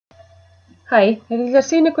Hæ, ég ætla að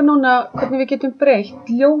sýna ykkur núna hvernig við getum breytt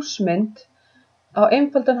ljósmynd á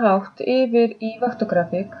einfaldan hátt yfir í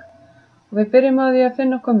vektorgrafík. Og við byrjum á því að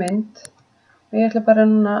finna okkur mynd. Og ég ætla bara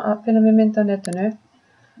núna að finna mér mynd á netinu.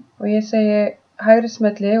 Og ég segi hægri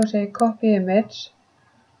smelli og segi copy image.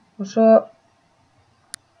 Og svo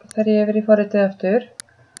fer ég yfir í forritið aftur.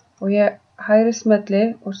 Og ég hægri smelli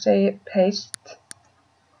og segi paste.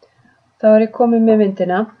 Þá er ég komin með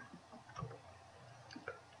myndina.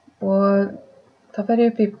 Og þá fer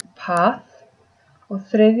ég upp í path og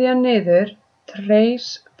þriðja niður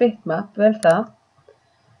trace bitmap, vel það.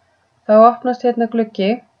 Þá opnast hérna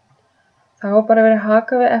gluggi. Þá er bara verið að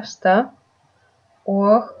haka við efsta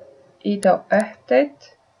og íta á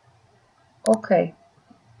update. OK.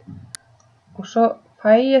 Og svo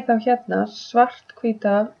fæ ég þá hérna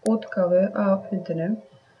svarthvíta útgáfu af myndinum.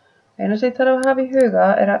 Eina sem ég þarf að hafa í huga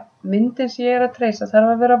er að myndin sem ég er að treysa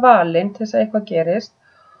þarf að vera valin til þess að eitthvað gerist.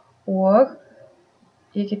 Og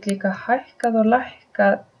ég get líka hækkað og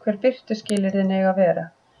lækkað hver birtuskilyrðin eiga að vera.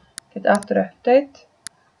 Get aftur update.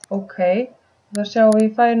 OK. Og þá sjáum við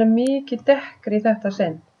ég fæ hérna mikið dekkri í þetta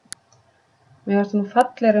sinn. Mér fannst nú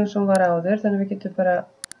fallegri eins og hún var áður. Þannig við getum bara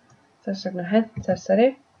þess vegna hent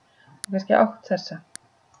þessari. Og kannski átt þessa.